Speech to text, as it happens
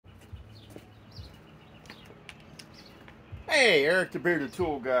Hey, Eric the Bearded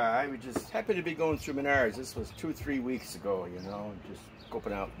Tool Guy. We just happened to be going through Menards. This was 2-3 weeks ago, you know, just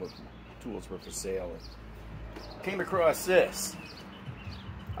scoping out what tools were for sale. And came across this.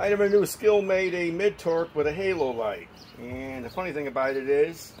 I never knew SKIL made a mid-torque with a halo light. And the funny thing about it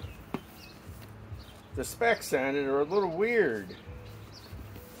is, the specs on it are a little weird.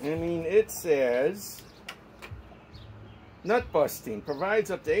 I mean, it says, nut busting, provides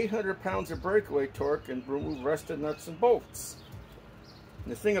up to 800 pounds of breakaway torque and remove rusted nuts and bolts.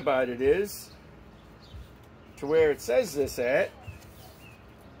 And the thing about it is, to where it says this at,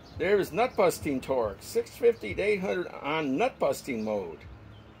 there is nut busting torque, 650 to 800 on nut busting mode.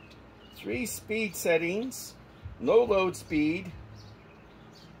 3 speed settings, no load speed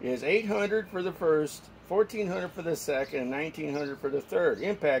is 800 for the first, 1400 for the second, and 1900 for the third.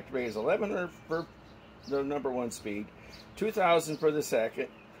 Impact rate is 1100 for the number 1 speed, 2000 for the second,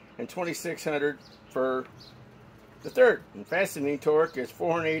 and 2600 for the third. And fastening torque is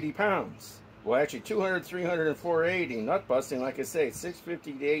 480 pounds. Well, actually 200, 300, and 480. Nut busting, like I say,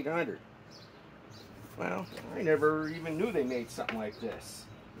 650 to 800. Well, I never even knew they made something like this.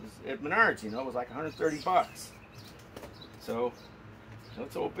 It was at Menards, you know, it was like 130 bucks. So,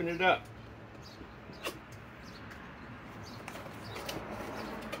 let's open it up.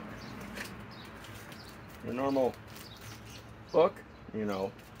 Your normal book, you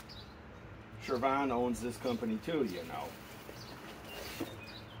know. Shervan owns this company too, you know.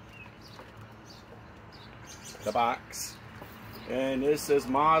 The box. And this is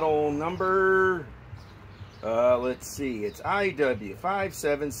model number, let's see, it's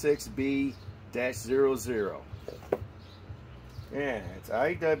IW576B-00. Yeah, it's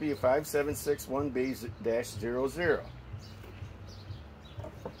IW5761B-00.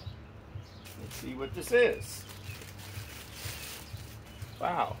 Let's see what this is.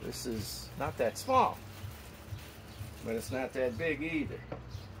 Wow, this is not that small, but it's not that big either.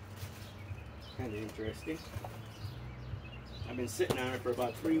 Kind of interesting. I've been sitting on it for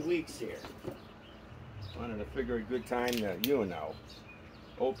about 3 weeks here. Wanted to figure a good time to, you know,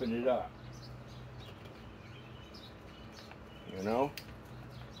 open it up. You know?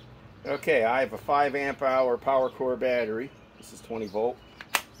 Okay, I have a 5 amp hour power core battery. This is 20 volt.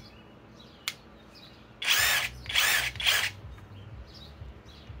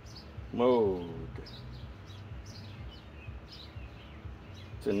 Mode.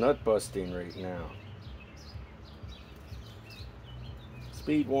 It's a nut busting right now.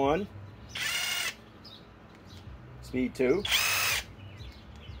 Speed 1. Speed 2.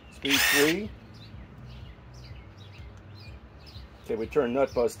 Speed 3. Okay, we turn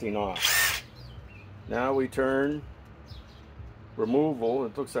nut busting off. Now we turn removal.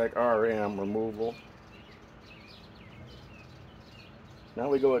 It looks like RM removal. Now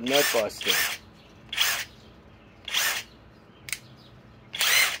we go with nut busting.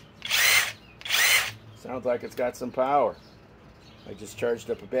 Sounds like it's got some power. I just charged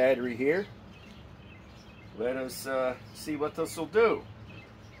up a battery here. Let us see what this will do.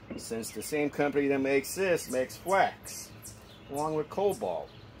 Since the same company that makes this makes flax, along with cobalt.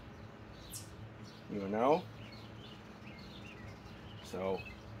 You know? So,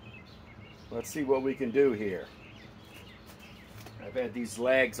 let's see what we can do here. I've had these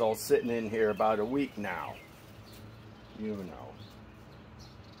legs all sitting in here about a week now. You know.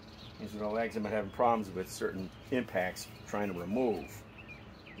 These are the legs I've been having problems with certain impacts trying to remove.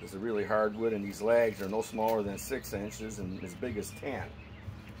 There's a really hard wood, and these legs are no smaller than 6 inches and as big as 10.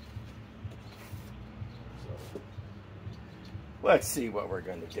 So, let's see what we're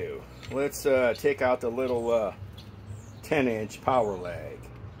going to do. Let's take out the little 10-inch power leg.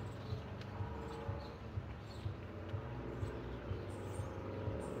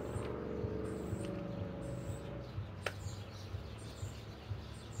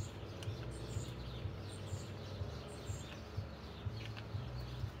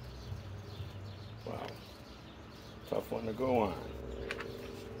 Wow, tough one to go on.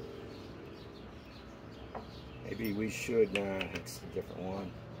 Maybe we should, it's a different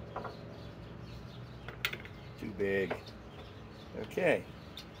one. Too big. Okay.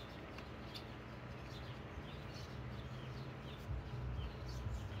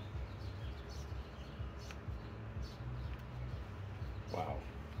 Wow.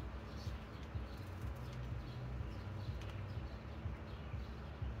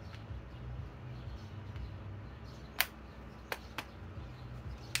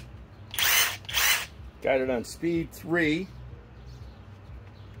 Got it on speed 3.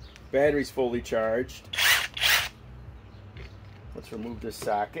 Battery's fully charged. Let's remove this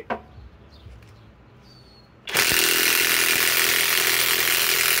socket.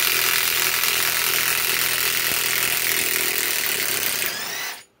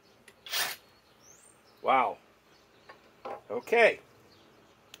 Okay.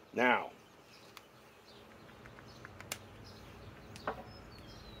 Now, let's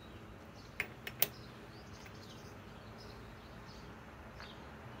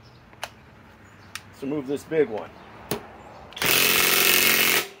remove this big one.